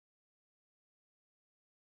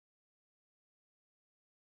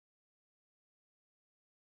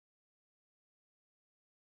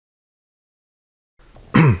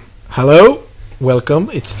Hello, welcome.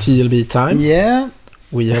 It's TLB time. Yeah.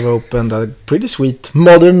 We have opened a pretty sweet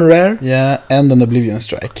modern rare. Yeah, and an Oblivion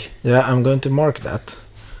Strike. Yeah, I'm going to mark that.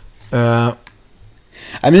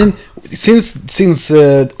 I mean, since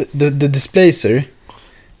the displacer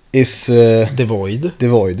is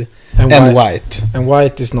devoid and white. And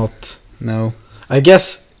white is not. No. I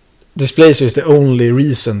guess displacer is the only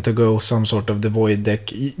reason to go some sort of devoid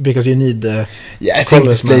deck because you need the. Yeah, I think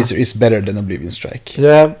displacer is better than Oblivion Strike.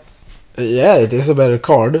 Yeah, it is a better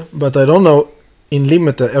card, but I don't know. In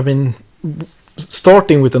limited, I mean,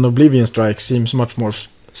 starting with an Oblivion Strike seems much more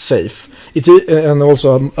safe. It's and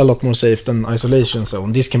also a lot more safe than Isolation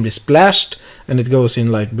Zone. This can be splashed, and it goes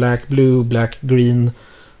in like black, blue, black, green,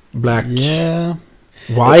 black,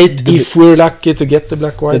 white. If we're lucky to get the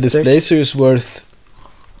black white. The displacer is worth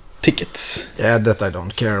tickets. Yeah, that I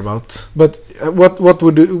don't care about. But what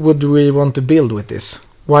would we want to build with this?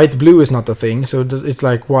 White blue is not a thing, so it's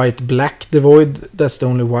like white black devoid. That's the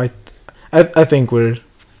only white. I think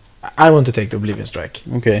I want to take the Oblivion Strike.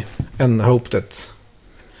 Okay. And hope that.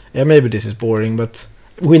 Yeah, maybe this is boring, but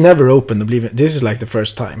we never opened Oblivion. This is like the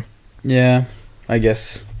first time. Yeah, I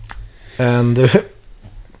guess. And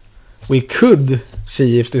we could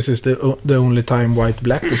see if this is the only time white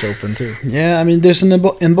black is open too. Yeah, I mean, there's an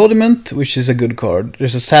embodiment, which is a good card.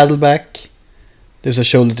 There's a saddleback. There's a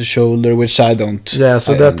shoulder to shoulder, which I don't. Yeah,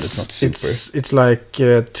 so that's not super. It's like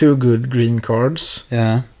two good green cards.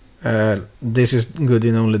 Yeah. This is good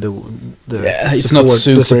in only the yeah, it's not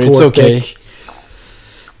super. It's okay.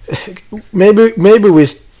 Deck. Maybe we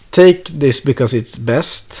take this because it's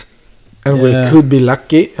best, and we could be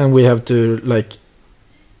lucky, and we have to like.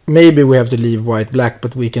 Maybe we have to leave white black,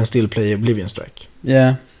 but we can still play Oblivion Strike.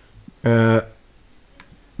 Yeah.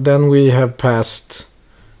 Then we have passed.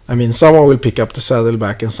 I mean, someone will pick up the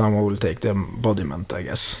saddleback, and someone will take the embodiment, I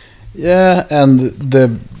guess. Yeah, and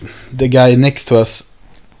the guy next to us,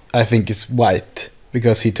 I think, is white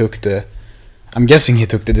because he took the. I'm guessing he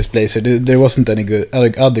took the displacer. There wasn't any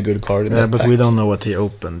other good card in that but pack. we don't know what he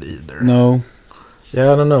opened either. No.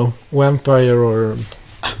 Yeah, I don't know. Vampire or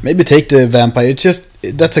maybe take the vampire. It's just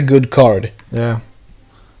that's a good card. Yeah.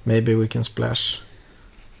 Maybe we can splash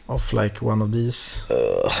off like one of these.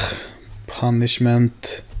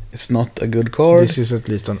 Punishment is not a good card. This is at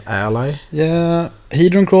least an ally. Yeah,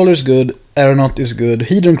 Hedron Crawler is good. Aeronaut is good.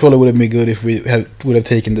 Hedron Crawler would have been good if we would have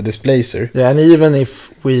taken the displacer. Yeah, and even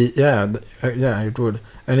if we it would.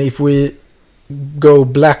 And if we go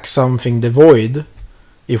black something devoid,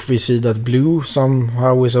 if we see that blue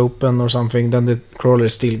somehow is open or something, then the crawler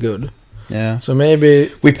is still good. Yeah. So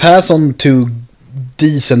maybe we pass on two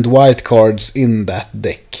decent white cards in that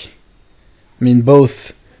deck. I mean,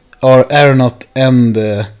 both are Aeronaut and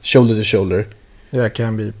shoulder to shoulder. Yeah,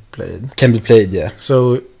 can be played. Can be played, yeah.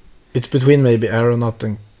 So it's between maybe Aeronaut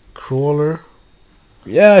and Crawler.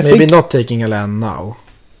 Yeah, I maybe think not taking a land now.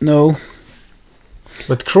 No.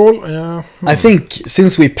 But Crawl, yeah. I think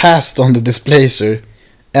since we passed on the displacer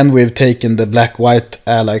and we've taken the black-white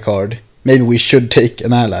ally card, maybe we should take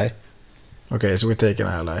an ally. Okay, so we take an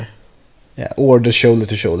ally. Yeah, or the shoulder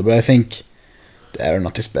to shoulder, but I think the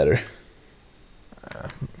Aeronaut is better.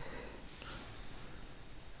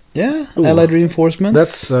 Yeah, Ooh, allied reinforcements.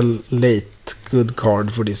 That's a late good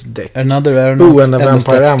card for this deck. Another Aeronaut. Ooh, and a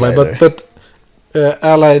Vampire Envoy. But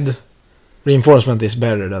allied reinforcement is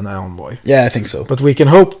better than Envoy. Yeah, I think so. But we can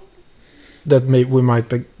hope that we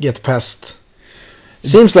might get past.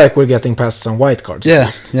 Seems like we're getting past some white cards. Yeah, at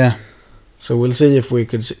least. yeah. So we'll see if we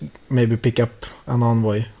could maybe pick up an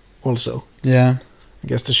Envoy also. Yeah. I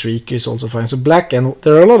guess the Shrieker is also fine. So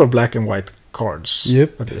there are a lot of black and white cards.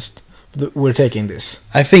 Yep. At least. We're taking this.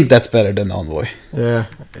 I think that's better than Envoy. Yeah.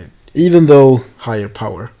 Even though higher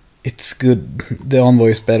power. It's good. The Envoy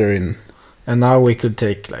is better in. And now we could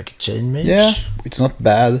take like Chain Mage. Yeah, it's not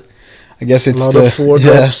bad. I guess it's a lot of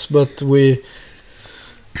 4-drops, but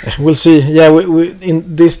we'll see. Yeah, we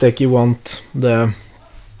in this deck you want the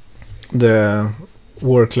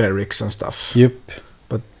War Clerics and stuff. Yep.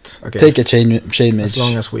 But okay. Take a chain Mage. As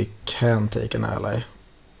long as we can take an ally.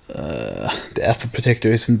 The Alpha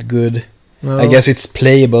Protector isn't good. No. I guess it's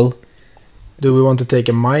playable. Do we want to take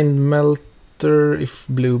a Mind Melter if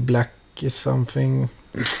blue-black is something?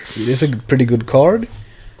 It is a pretty good card.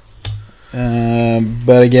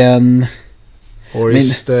 But again... Or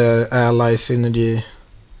is the ally synergy...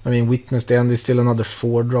 I mean, Witness the End is still another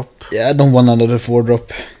 4-drop. Yeah, I don't want another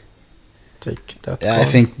 4-drop. Take that Yeah, card.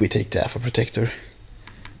 I think we take the Alpha Protector.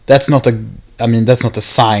 That's not a... I mean, that's not a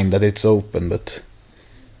sign that it's open, but...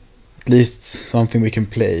 At least something we can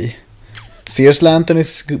play. Sears Lantern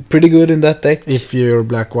is pretty good in that deck. If you're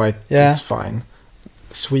black-white, Yeah. it's fine.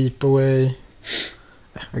 Sweep away.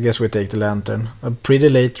 I guess we take the Lantern. A pretty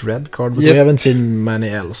late red card, but Yep. we haven't seen many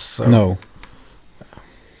else. So. No.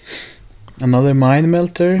 Another Mind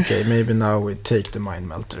Melter. Okay, maybe now we take the Mind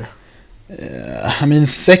Melter. I mean,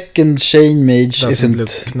 second Chain Mage Doesn't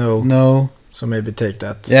isn't... look No. So maybe take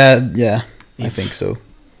that. Yeah, I If- think so.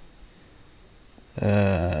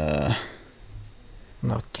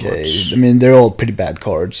 Not Okay, much. I mean, they're all pretty bad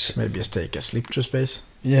cards. Maybe just take a Slip Through Space.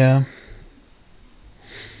 Yeah.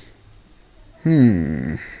 I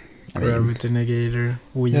mean, Gravity Negator.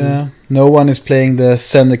 Wheel. yeah. No one is playing the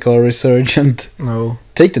Seneca Resurgent. No.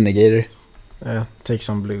 Take the Negator. Yeah, take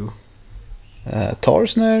some blue.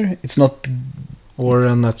 Tarsnare. It's not... Or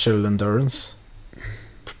a Natural Endurance.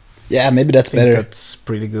 Yeah, maybe that's I think better. that's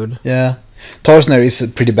pretty good. Yeah. Tarsnare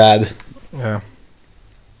is pretty bad. Yeah.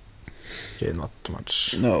 Okay, not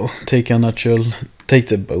much. No, take a natural... Take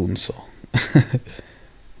the Bone Saw.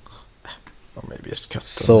 Or maybe just cut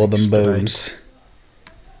Saw them Expedite. bones.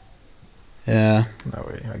 Yeah.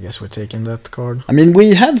 No, I guess we're taking that card. I mean,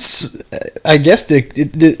 we had... I guess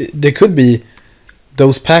there could be...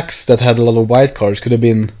 Those packs that had a lot of white cards could have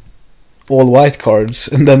been all white cards,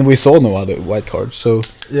 and then we saw no other white cards, so...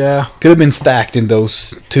 Yeah. Could have been stacked in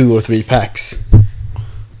those 2 or 3 packs.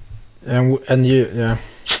 And you, yeah.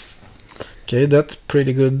 Okay, that's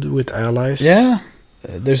pretty good with allies. Yeah.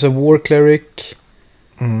 There's a War Cleric.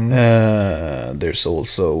 Mhm. There's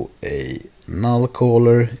also a Null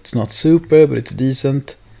Caller. It's not super, but it's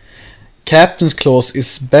decent. Captain's Clause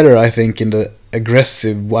is better, I think, in the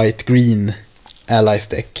aggressive white-green allies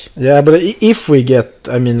deck. Yeah, but if we get,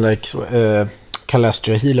 I mean, like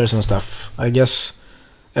Calastria healers and stuff, I guess,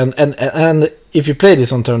 and if you play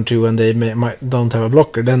this on turn 2 and they don't have a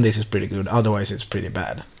blocker, then this is pretty good. Otherwise, it's pretty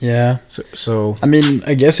bad. Yeah. So I mean,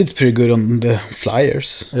 I guess it's pretty good on the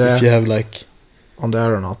flyers. Yeah. If you have like... on the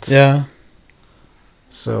Aeronaut. Yeah.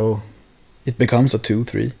 So It becomes a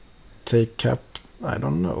 2/3. take I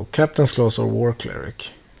don't know, Captain's Clause or War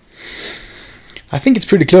Cleric. I think it's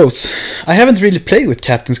pretty close. I haven't really played with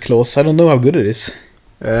Captain's Clause. I don't know how good it is.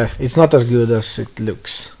 It's not as good as it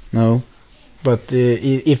looks. No. But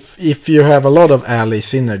if you have a lot of ally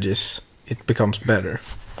synergies, it becomes better.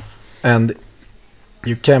 And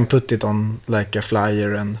you can put it on like a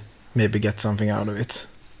flyer and maybe get something out of it.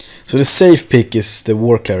 So the safe pick is the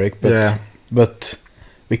War Cleric, but Yeah. but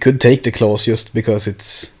we could take the Clause just because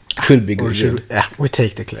it could be Or good. should we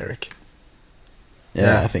take the Cleric.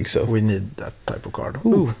 Yeah, I think so. We need that type of card.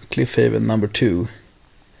 Ooh, Cliffhaven number 2.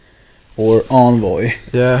 Or Envoy.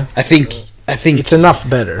 Yeah. I think It's enough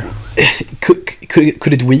better.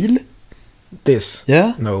 could it wheel? This?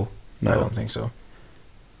 Yeah? No, No. I don't think so.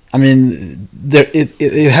 I mean,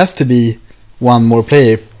 it has to be one more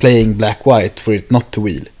player playing black-white for it not to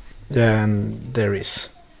wheel. Yeah, and there is.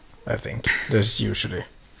 I think there's usually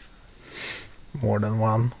more than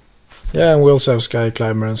one. Yeah, and we also have Sky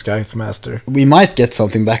Climber and Scythe Master. We might get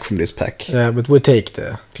something back from this pack. Yeah, but we take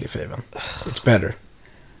the Cliffhaven. It's better.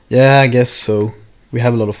 Yeah, I guess so. We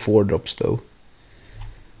have a lot of 4-drops though.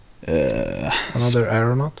 Another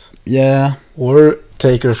Aeronaut. Yeah, Or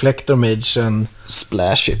take Reflector Mage and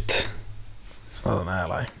splash it. it's not an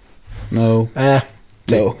ally. No,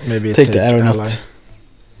 no. Maybe Take the Aeronaut.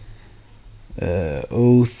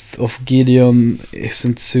 Oath of Gideon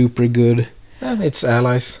isn't super good. Yeah, it's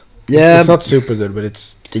allies. Yeah, It's not super good, but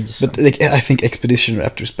it's decent. but like, I think Expedition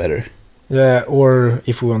Raptor is better. Yeah, or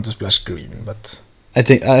if we want to splash green, but I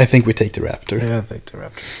think we take the Raptor. yeah, I take the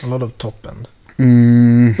Raptor. A lot of top end.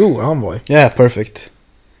 Mm, Ooh, Envoy. yeah, perfect.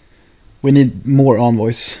 We need more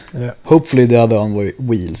envoys. Yeah. Hopefully the other envoy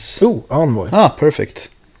wheels. Ooh, Envoy. Ah, perfect.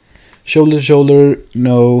 Shoulder to shoulder,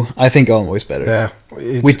 no. I think envoy is better. Yeah.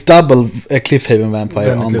 It's, With double Cliffhaven Vampire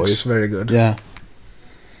then it envoys. looks very good. Yeah.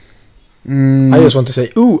 I just want to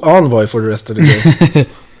say, ooh, Envoy for the rest of the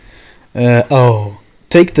game.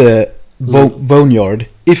 Take the Boneyard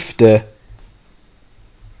if the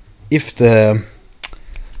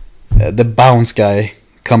bounce guy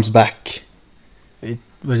comes back.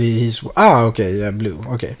 But he's... Ah, okay, yeah, blue.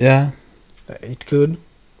 Okay. Yeah, It could.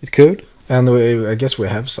 it could. And I guess we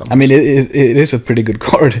have some. I mean, it is a pretty good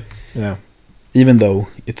card, Yeah. even though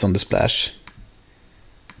it's on the splash.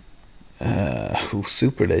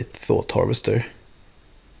 Super late Thought Harvester.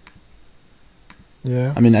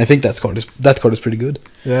 Yeah. I mean, I think that card is pretty good.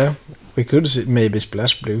 Yeah. We could maybe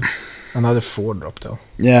splash blue. Another 4-drop though.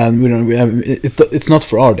 Yeah, and we have it's not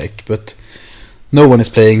for our deck, but no one is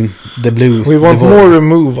playing the blue. We want Devolver. more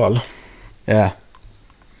removal. Yeah.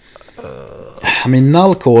 I mean,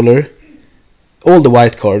 Null Caller. All the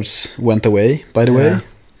white cards went away, by the way.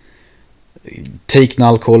 Take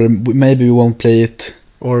Null Caller. Maybe we won't play it.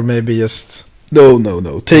 Or maybe just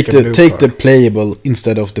No. Take card. the playable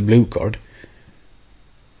instead of the blue card.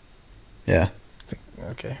 Yeah.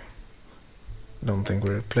 Okay. Don't think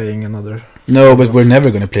we're playing another. No, but we're never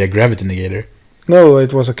gonna play a gravity negator. No,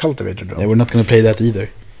 it was a cultivator drop. Yeah, we're not gonna play that either.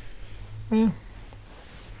 Yeah.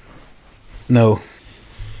 No.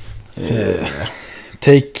 Yeah.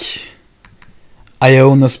 Take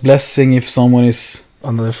Iona's Blessing if someone is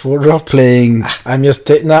Another 4-drop. playing. I'm just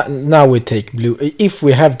now we take blue. If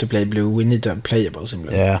we have to play blue, we need to have playables in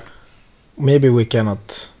blue. Yeah. Maybe we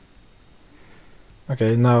cannot.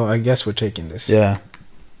 Okay, now I guess we're taking this. Yeah.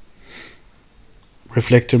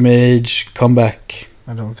 Reflector Mage, come back.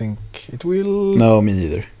 I don't think it will. No, me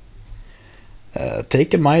neither.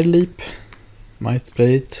 Take a Mind Leap. Might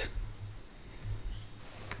play it.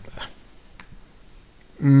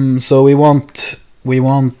 So we want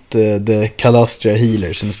the Calastria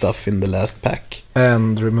healers and stuff in the last pack.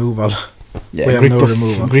 And removal. Yeah, we have no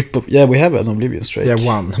removal. Yeah, we have an Oblivion Strike. Yeah,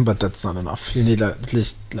 1, but that's not enough. You need at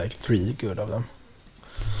least like 3 good of them.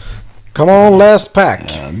 Come on, last pack.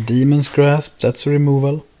 Demon's Grasp, that's a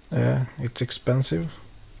removal. Yeah, it's expensive.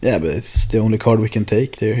 Yeah, but it's the only card we can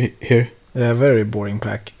take here. Yeah, very boring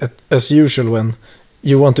pack. As usual when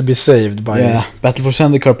you want to be saved by... Yeah, Battle for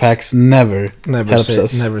Zendikar packs never helps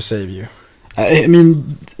us. Never save you. I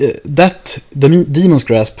mean, the Demon's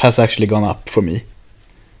Grasp has actually gone up for me.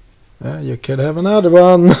 Yeah, you could have another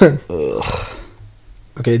one. Ugh.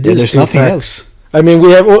 Okay, these there's two nothing packs. else. I mean,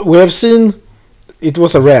 we have seen... It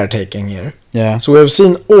was a rare taking here. Yeah. So we have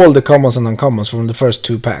seen all the commons and uncommons from the first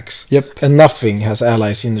 2 packs. Yep. And nothing has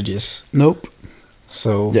ally synergies. Nope.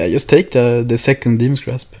 So... Yeah, just take the second Demon's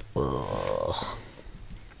Grasp. Ugh.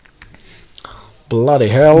 Bloody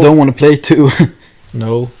hell. Don't want to play 2.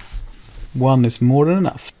 No. 1 is more than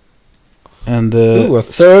enough. And Ooh, a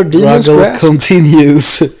third Demon's struggle Grasp?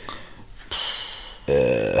 continues.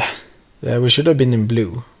 Yeah, we should have been in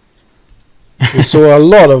blue. We saw a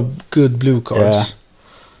lot of good blue cards. Yeah.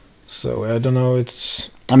 So I don't know.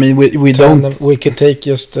 It's. I mean, we don't. We could take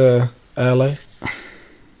just ally.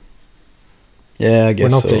 Yeah, I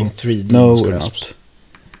guess we're not so. playing 3 No, Demon's we're Grasps.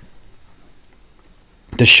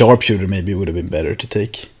 not. The Sharpshooter maybe would have been better to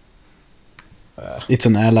take. It's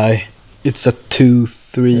an ally. It's a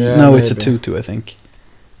 2/3. Yeah, no, maybe. it's a 2/2, I think.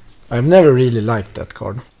 I've never really liked that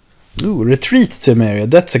card. Ooh, Retreat to Temeria.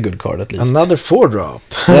 That's a good card at least. Another 4-drop.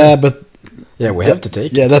 Yeah, but yeah, we have to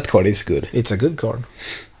take. Yeah, it. that card is good. It's a good card.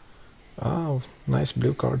 Oh, nice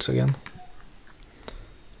blue cards again.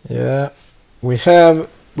 Yeah, we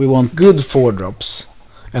want good 4-drops,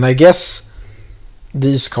 and I guess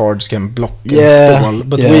these cards can block and Yeah, stall.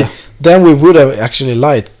 But yeah. we would have actually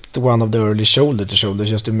liked one of the early shoulder to shoulder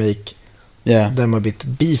just to make them a bit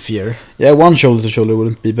beefier. Yeah, one shoulder to shoulder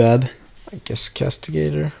wouldn't be bad. I guess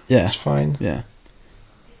Castigator. Yeah, it's fine. Yeah,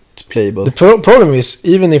 it's playable. The problem is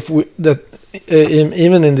even if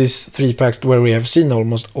even in these 3 packs where we have seen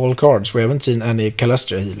almost all cards, we haven't seen any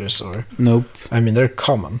Calastria healers or. Nope. I mean, they're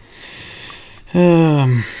common.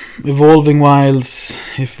 Evolving Wilds.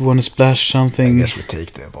 If we want to splash something. I guess we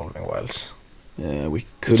take the Evolving Wilds. Yeah, we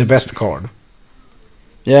could. It's the best card.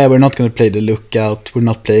 Yeah, we're not going to play the Lookout. We're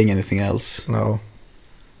not playing anything else. No.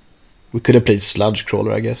 We could have played Sludge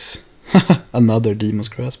Crawler, I guess. Another Demon's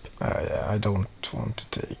Grasp. Yeah, I don't want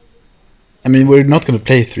to take. I mean, we're not going to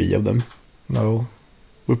play 3 of them. No.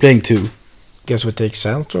 We're playing 2. Guess we take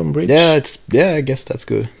Sandstorm Bridge. Yeah, I guess that's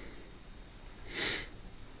good.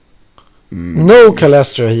 No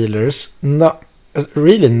Calastria healers. No,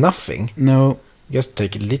 really nothing. No. Guess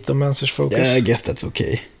take Lithomancer's Focus. Yeah, I guess that's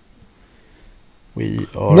okay. We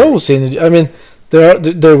are no synergy. I mean,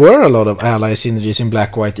 there were a lot of ally synergies in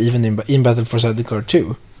Black White, even in Battle for Zendikar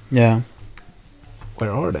 2. Yeah.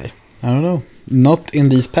 Where are they? I don't know. Not in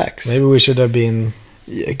these packs. Maybe we should have been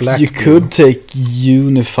black. You could take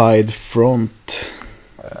Unified Front.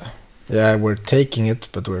 Yeah, we're taking it,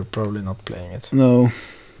 but we're probably not playing it. No.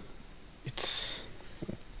 It's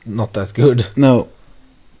not that good. No.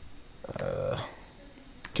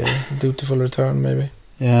 Okay, Dutiful Return maybe.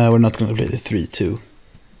 Yeah, we're not gonna play the 3/2.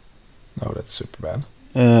 No, that's super bad.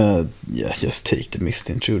 Yeah, just take the Mist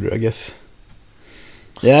Intruder, I guess.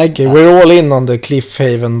 Yeah, okay, we're all in on the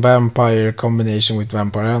Cliffhaven Vampire combination with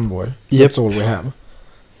Vampire Envoy. Yep. That's all we have.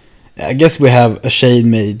 I guess we have a Shade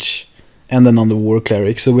Mage and then on the War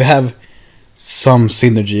Cleric, so we have some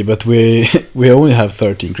synergy, but we only have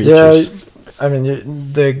 13 creatures. Yeah, I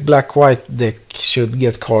mean, the Black-White deck should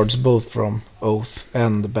get cards both from Oath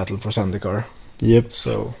and the Battle for Zendikar. Yep.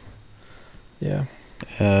 So, yeah.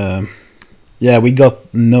 Yeah, we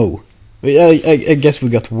got no. I guess we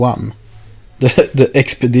got 1. The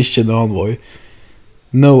Expedition Envoy.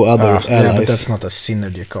 No other allies. Yeah, but that's not a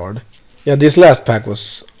synergy card. Yeah, this last pack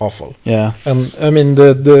was awful. Yeah. And I mean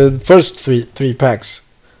the first three packs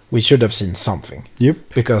we should have seen something. Yep.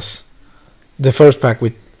 Because the first pack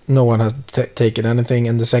no one has taken anything,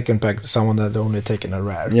 and the second pack someone had only taken a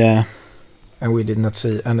rare. Yeah. And we did not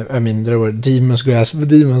see, and I mean there were Demon's Grasp.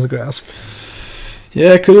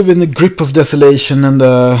 Yeah, it could have been the Grip of Desolation and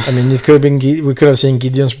the... I mean, it could have been. We could have seen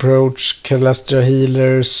Gideon's Approach, Celestia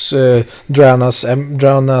Healers, Drowna's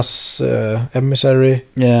Emissary.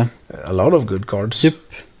 Yeah. A lot of good cards. Yep.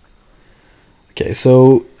 Okay,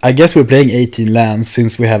 so I guess we're playing 18 lands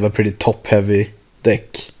since we have a pretty top-heavy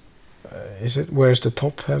deck. Is it? Where's the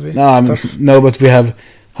top-heavy stuff? No, but we have...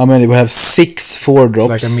 How many? We have 6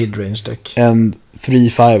 4-drops. It's like a mid-range deck. And 3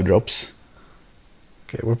 5-drops.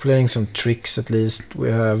 Okay, we're playing some tricks at least. We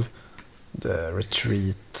have the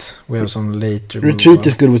Retreat. We have some late removal. Retreat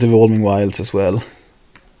is good with Evolving Wilds as well.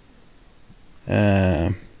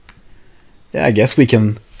 Yeah, I guess we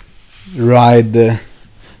can ride the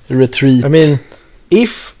Retreat. I mean,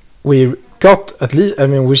 if we got at least... I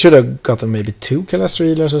mean, we should have gotten maybe 2 Celestia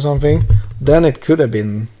Healers or something. Then it could have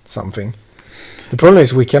been something. The problem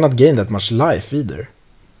is we cannot gain that much life either.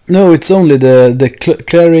 No, it's only the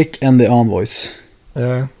Cleric and the Envoys.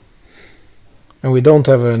 Yeah. And we don't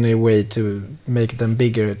have any way to make them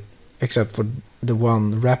bigger except for the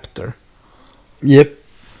one Raptor. Yep.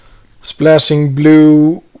 Splashing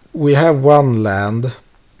Blue, we have 1 land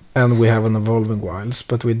and we have an Evolving Wilds,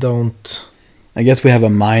 but we don't... I guess we have a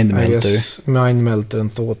Mind Melter. I guess Mind Melter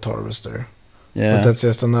and Thought Harvester. Yeah. But that's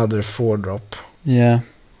just another 4-drop. Yeah.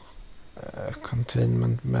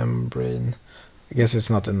 Containment Membrane. I guess it's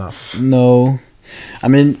not enough. No. I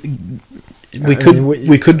mean... We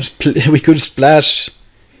could splash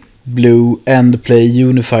Blue and play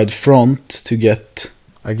Unified Front to get.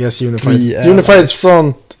 I guess Unified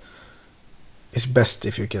Front is best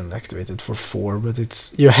if you can activate it for 4,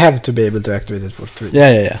 but you have to be able to activate it for 3.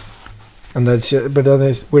 Yeah. And that's but then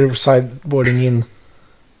we're sideboarding in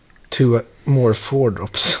 2 more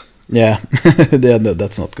 4-drops. Yeah,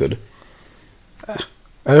 that's not good.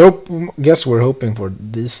 Guess we're hoping for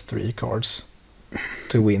these 3 cards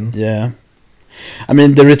to win. Yeah. I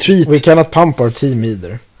mean, the Retreat... We cannot pump our team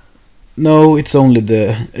either. No, it's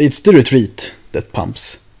the Retreat that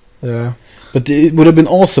pumps. Yeah. But it would have been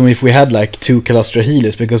awesome if we had like 2 Celestia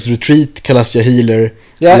Healers, because Retreat, Celestia Healer,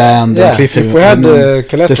 land, and Cliffhanger. If we had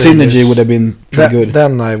the synergy Healers, would have been pretty good.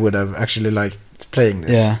 Then I would have actually liked playing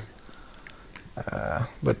this. Yeah.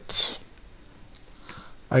 But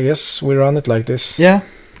I guess we run it like this. Yeah.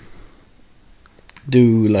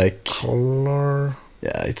 Do like... Color...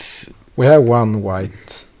 Yeah, it's... We have 1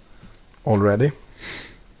 white already,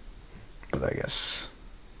 but I guess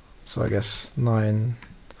 9,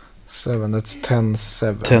 7. That's 10,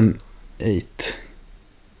 7. 10, 8.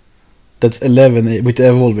 That's 11, 8 with the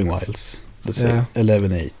Evolving Wilds. Let's say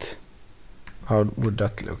 11, 8. How would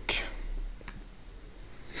that look?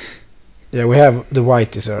 Yeah, we have the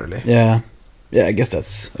white is early. Yeah, I guess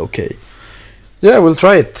that's okay. Yeah, we'll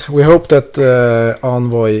try it. We hope that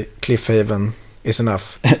Envoy Cliffhaven is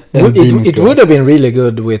enough. It would have been really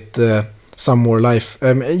good with some more life.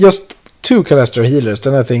 Just 2 Celestia Healers,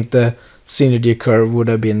 then I think the synergy curve would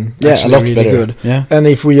have been actually a lot really better. good. Yeah. And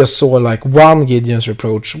if we just saw like 1 Gideon's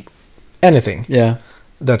Reproach, anything,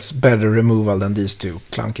 that's better removal than these 2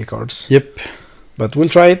 clunky cards. Yep. But we'll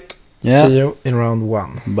try it. Yeah. See you in round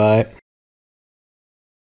 1. Bye.